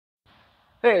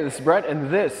Hey, this is Brett, and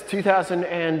this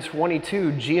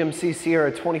 2022 GMC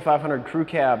Sierra 2500 Crew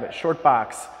Cab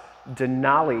Shortbox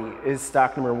Denali is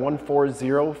stock number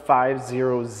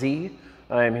 14050Z.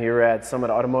 I am here at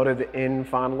Summit Automotive in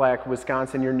Fond du Lac,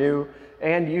 Wisconsin, your new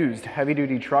and used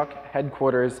heavy-duty truck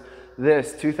headquarters.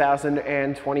 This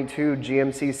 2022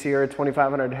 GMC Sierra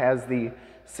 2500 has the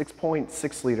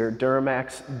 6.6-liter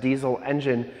Duramax diesel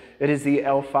engine. It is the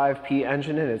L5P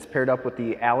engine, and it's paired up with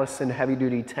the Allison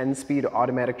heavy-duty 10-speed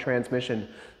automatic transmission.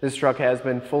 This truck has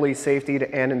been fully safetied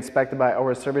and inspected by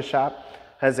our service shop,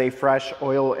 has a fresh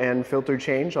oil and filter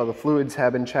change. All the fluids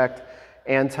have been checked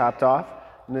and topped off,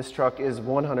 and this truck is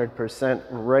 100%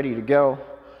 ready to go.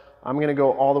 I'm going to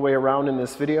go all the way around in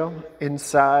this video,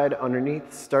 inside,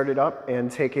 underneath, start it up,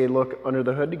 and take a look under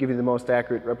the hood to give you the most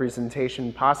accurate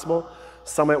representation possible.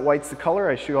 Summit White's the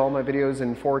color. I shoot all my videos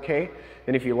in 4K,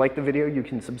 and if you like the video, you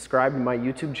can subscribe to my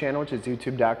YouTube channel, which is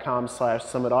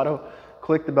youtube.com/summitauto.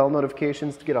 Click the bell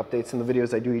notifications to get updates on the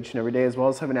videos I do each and every day, as well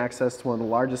as having access to one of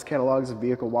the largest catalogs of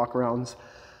vehicle walkarounds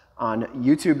on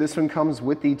YouTube. This one comes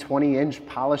with the 20-inch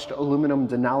polished aluminum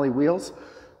Denali wheels.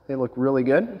 They look really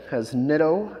good. Has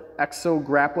Nitto Exo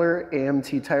Grappler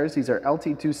AMT tires. These are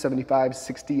LT275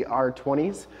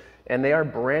 60R20s, and they are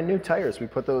brand new tires. We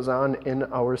put those on in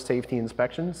our safety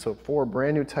inspection, so 4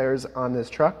 brand new tires on this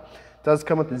truck. It does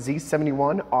come with the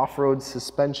Z71 off-road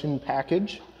suspension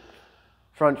package.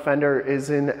 Front fender is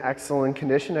in excellent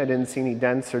condition. I didn't see any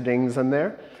dents or dings in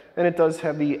there. And it does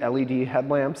have the LED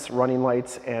headlamps, running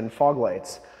lights, and fog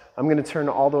lights. I'm going to turn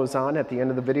all those on at the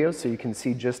end of the video so you can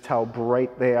see just how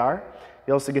bright they are.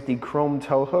 You also get the chrome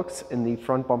tow hooks and the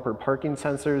front bumper parking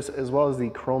sensors, as well as the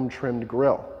chrome trimmed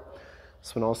grille.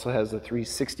 This one also has the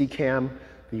 360 cam,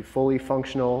 the fully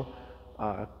functional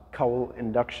cowl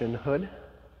induction hood.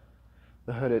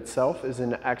 The hood itself is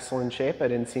in excellent shape. I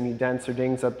didn't see any dents or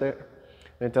dings up there.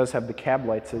 And it does have the cab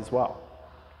lights as well.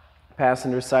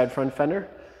 Passenger side front fender,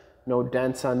 no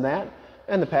dents on that.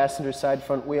 And the passenger side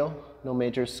front wheel, no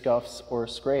major scuffs or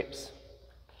scrapes.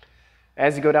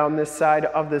 As you go down this side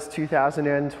of this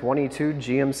 2022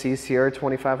 GMC Sierra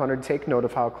 2500, take note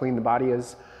of how clean the body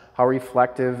is, how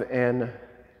reflective and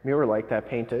mirror-like that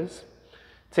paint is.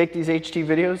 Take these HD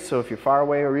videos, so if you're far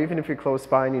away or even if you're close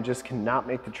by and you just cannot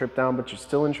make the trip down, but you're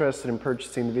still interested in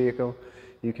purchasing the vehicle,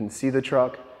 you can see the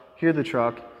truck, hear the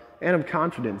truck, and have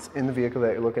confidence in the vehicle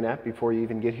that you're looking at before you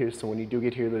even get here. So when you do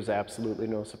get here, there's absolutely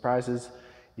no surprises.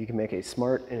 You can make a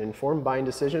smart and informed buying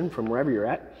decision from wherever you're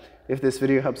at. If this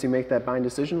video helps you make that buying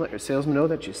decision, let your salesman know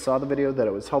that you saw the video, that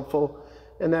it was helpful,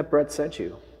 and that Brett sent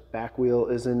you. Back wheel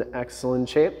is in excellent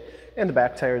shape, and the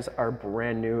back tires are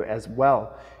brand new as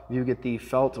well. You get the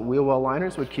felt wheel well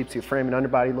liners, which keeps your frame and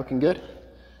underbody looking good.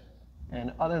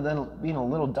 And other than being a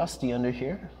little dusty under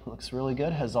here, looks really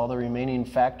good. Has all the remaining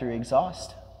factory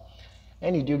exhaust.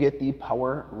 And you do get the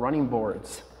power running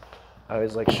boards. I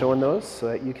always like showing those so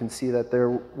that you can see that they're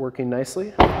working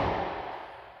nicely.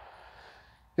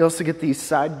 You also get these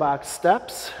side box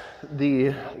steps,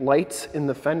 the lights in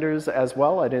the fenders as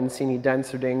well. I didn't see any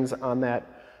dents or dings on that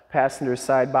passenger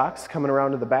side box. Coming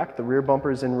around to the back, the rear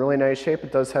bumper is in really nice shape.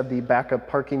 It does have the backup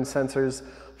parking sensors,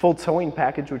 full towing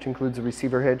package, which includes a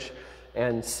receiver hitch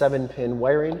and 7-pin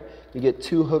wiring. You get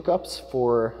 2 hookups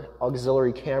for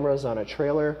auxiliary cameras on a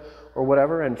trailer or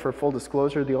whatever, and for full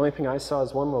disclosure, the only thing I saw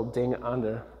is one little ding on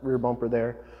the rear bumper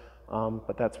there,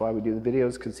 but that's why we do the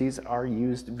videos, because these are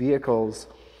used vehicles.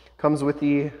 Comes with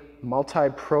the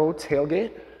multi-pro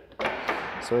tailgate,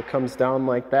 so it comes down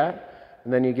like that,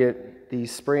 and then you get the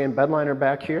spray and bedliner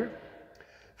back here,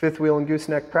 5th wheel and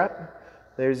gooseneck prep.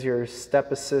 There's your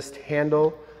step assist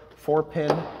handle,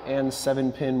 4-pin and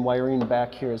 7-pin wiring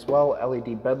back here as well,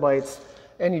 LED bed lights,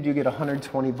 and you do get a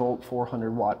 120 volt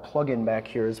 400 watt plug-in back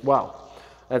here as well.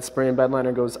 That spray and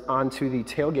bedliner goes onto the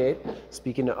tailgate.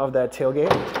 Speaking of that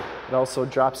tailgate, it also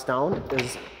drops down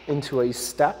into a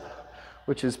step,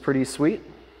 which is pretty sweet.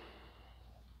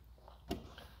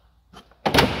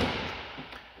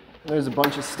 There's a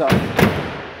bunch of stuff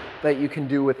that you can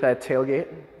do with that tailgate.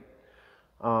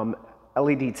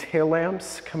 LED tail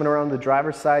lamps coming around the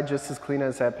driver's side, just as clean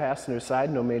as that passenger side.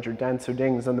 No major dents or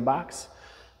dings on the box.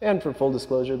 And for full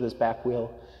disclosure, this back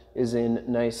wheel is in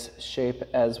nice shape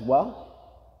as well.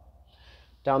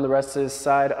 Down the rest of this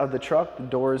side of the truck, the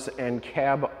doors and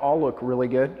cab all look really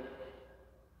good.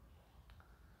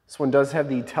 This one does have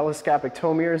the telescopic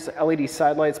tow mirrors, LED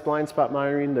side lights, blind spot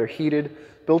monitoring. They're heated,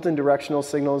 built-in directional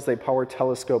signals. They power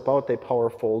telescope out, they power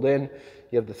fold in.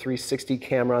 You have the 360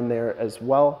 camera on there as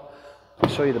well. I'll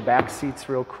show you the back seats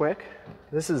real quick.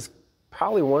 This is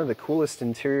probably one of the coolest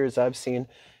interiors I've seen.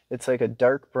 It's like a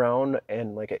dark brown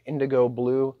and like an indigo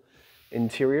blue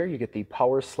interior. You get the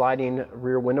power sliding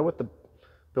rear window with the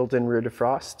built-in rear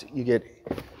defrost. You get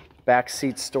back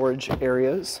seat storage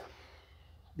areas.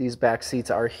 These back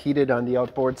seats are heated on the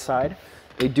outboard side.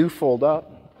 They do fold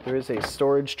up. There is a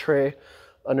storage tray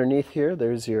underneath here.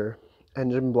 There's your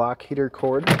engine block heater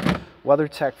cord.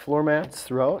 WeatherTech floor mats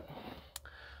throughout.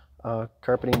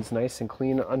 Carpeting's nice and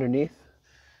clean underneath.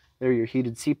 There are your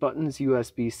heated seat buttons,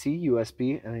 USB-C,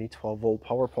 USB, and a 12-volt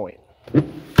power point.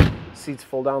 Seats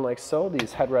fold down like so.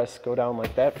 These headrests go down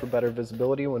like that for better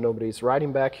visibility when nobody's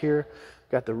riding back here.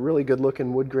 Got the really good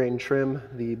looking wood grain trim,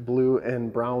 the blue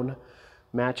and brown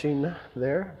matching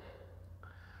there.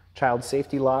 Child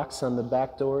safety locks on the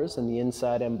back doors, and the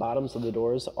inside and bottoms of the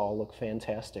doors all look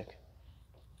fantastic.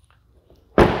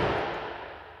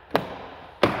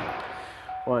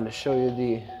 Wanted to show you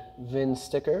the VIN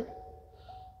sticker.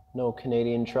 No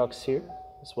Canadian trucks here,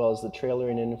 as well as the trailer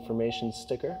and information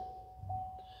sticker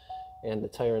and the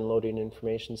tire and loading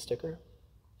information sticker.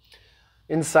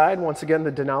 Inside, once again,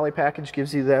 the Denali package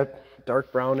gives you that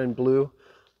dark brown and blue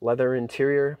leather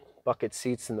interior, bucket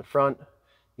seats in the front.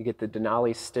 You get the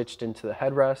Denali stitched into the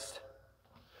headrest.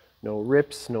 No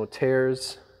rips, no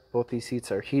tears. Both these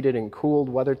seats are heated and cooled.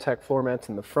 WeatherTech floor mats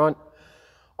in the front.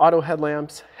 Auto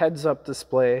headlamps, heads-up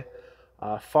display,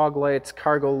 fog lights,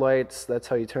 cargo lights. That's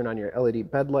how you turn on your LED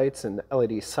bed lights and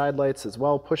LED side lights as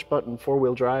well. Push-button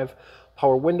four-wheel drive.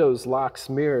 Power windows, locks,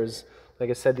 mirrors. Like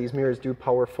I said, these mirrors do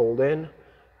power fold in.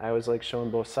 I always like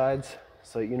showing both sides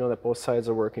so you know that both sides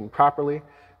are working properly.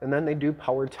 And then they do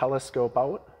power telescope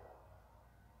out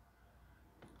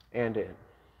and in.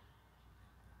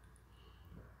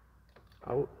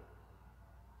 Out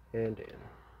and in.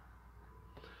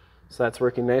 So that's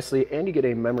working nicely, and you get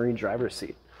a memory driver's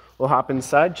seat. We'll hop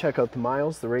inside, check out the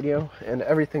miles, the radio, and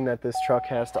everything that this truck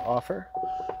has to offer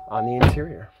on the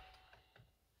interior.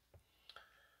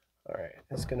 All right,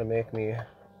 it's gonna make me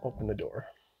open the door.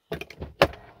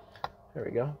 There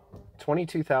we go.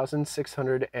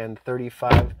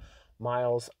 22,635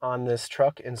 miles on this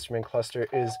truck. Instrument cluster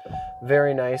is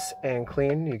very nice and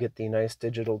clean. You get the nice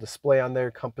digital display on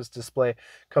there, compass display.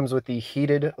 Comes with the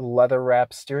heated leather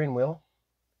wrap steering wheel.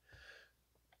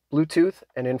 Bluetooth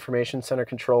and information center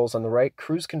controls on the right,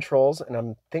 cruise controls, and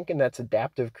I'm thinking that's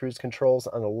adaptive cruise controls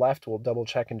on the left. We'll double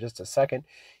check in just a second.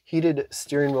 Heated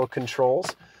steering wheel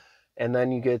controls, and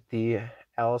then you get the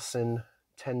Allison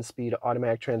 10-speed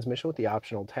automatic transmission with the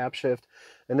optional tap shift,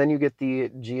 and then you get the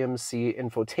GMC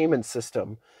infotainment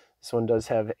system. This one does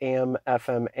have AM,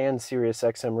 FM, and Sirius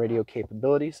XM radio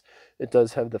capabilities. It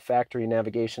does have the factory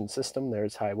navigation system.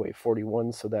 There's Highway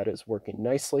 41, so that is working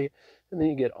nicely. And then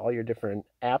you get all your different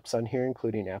apps on here,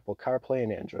 including Apple CarPlay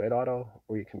and Android Auto,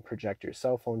 where you can project your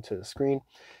cell phone to the screen.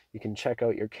 You can check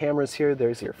out your cameras here.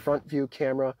 There's your front view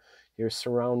camera, your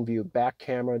surround view back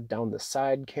camera, down the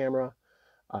side camera,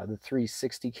 the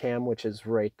 360 cam, which is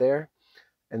right there.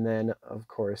 And then, of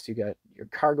course, you got your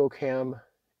cargo cam,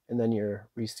 and then your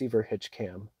receiver hitch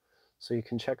cam. So you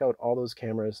can check out all those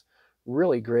cameras.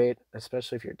 Really great,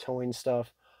 especially if you're towing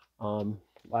stuff. A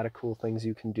lot of cool things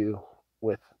you can do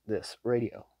with this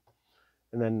radio.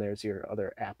 And then there's your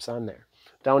other apps on there.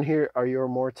 Down here are your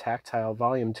more tactile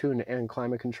volume, tune, and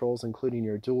climate controls, including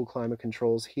your dual climate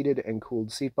controls, heated and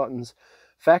cooled seat buttons,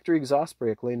 factory exhaust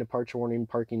brake, lane departure warning,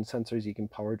 parking sensors. You can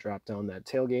power drop down that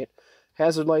tailgate.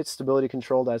 Hazard lights, stability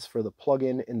control, that's for the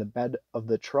plug-in in the bed of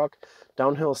the truck.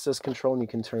 Downhill assist control, and you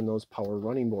can turn those power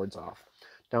running boards off.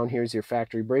 Down here is your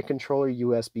factory brake controller,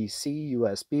 USB-C,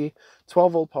 USB,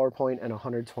 12-volt power point, and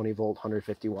 120-volt,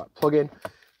 150-watt plug-in,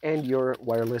 and your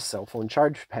wireless cell phone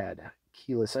charge pad.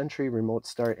 Keyless entry, remote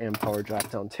start, and power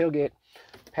drop-down tailgate.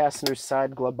 Passenger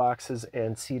side glove boxes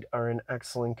and seat are in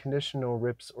excellent condition, no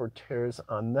rips or tears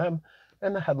on them.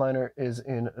 And the headliner is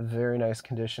in very nice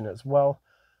condition as well.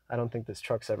 I don't think this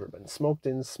truck's ever been smoked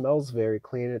in. Smells very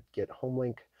clean. It get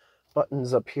HomeLink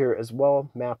buttons up here as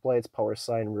well. Map lights, power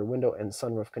slide and rear window, and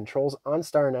sunroof controls.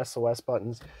 OnStar and SOS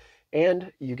buttons.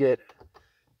 And you get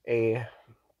a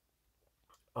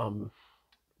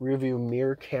rear view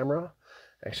mirror camera.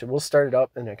 Actually, we'll start it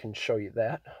up and I can show you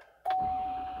that.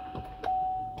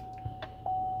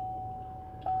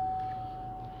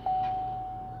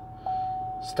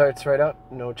 Starts right up,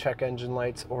 no check engine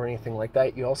lights or anything like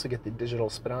that. You also get the digital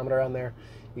speedometer on there.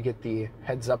 You get the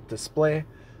heads-up display,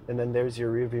 and then there's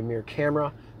your rear view mirror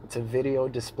camera. It's a video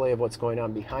display of what's going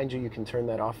on behind you. You can turn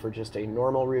that off for just a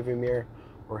normal rear view mirror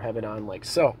or have it on like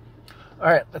so. All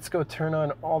right, let's go turn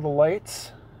on all the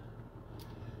lights,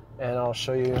 and I'll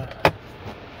show you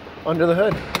under the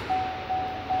hood.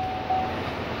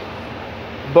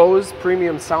 Bose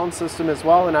premium sound system as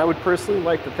well, and I would personally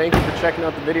like to thank you for checking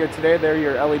out the video today. There are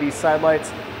your LED side lights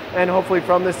And hopefully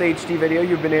from this HD video,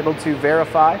 you've been able to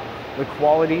verify the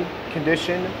quality,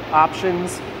 condition,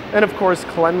 options, and of course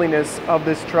cleanliness of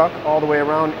this truck all the way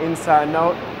around, inside and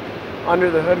out. Under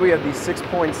the hood, we have the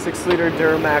 6.6 liter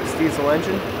Duramax diesel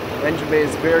engine. Engine bay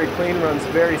is very clean, runs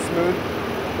very smooth.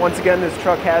 Once again, this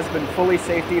truck has been fully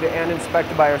safetied and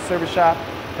inspected by our service shop.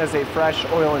 Has a fresh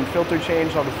oil and filter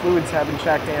change. All the fluids have been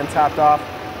checked and topped off,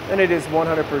 and it is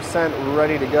 100%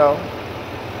 ready to go.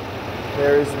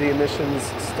 There is the emissions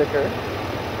sticker.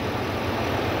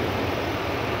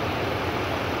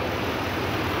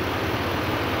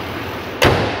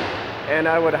 And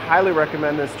I would highly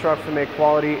recommend this truck from a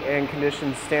quality and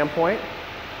condition standpoint.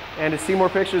 And to see more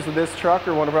pictures of this truck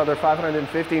or one of our other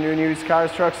 550 new and used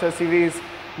cars, trucks, SUVs,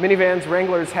 minivans,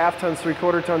 Wranglers, half tons,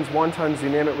 3/4 tons, 1 tons, you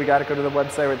name it, we got to go to the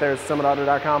website right there at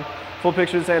summitauto.com. Full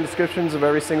pictures and descriptions of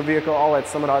every single vehicle, all at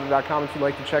summitauto.com. If you'd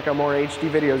like to check out more HD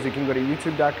videos, you can go to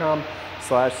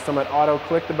youtube.com/summitauto.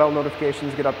 Click the bell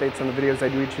notifications, get updates on the videos I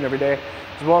do each and every day,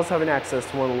 as well as having access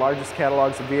to one of the largest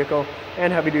catalogs of vehicle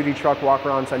and heavy-duty truck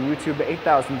walkarounds on YouTube,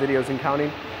 8,000 videos and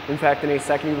counting. In fact, in a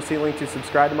second, you will see a link to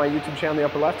subscribe to my YouTube channel in the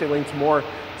upper left, a link to more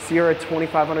Sierra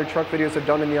 2500 truck videos I've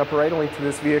done in the upper right, a link to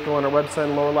this vehicle on our website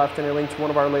in the lower left, and a link to one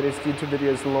of our latest YouTube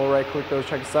videos in the lower right. Click those,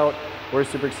 check us out. We're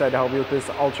super excited to help you with this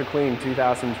ultra clean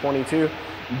 2022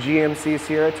 GMC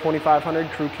Sierra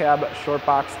 2500 Crew Cab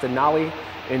Shortbox Denali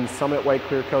in Summit White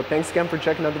Clear Coat. Thanks again for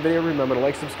checking out the video. Remember to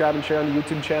like, subscribe, and share on the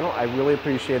YouTube channel. I really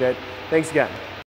appreciate it. Thanks again.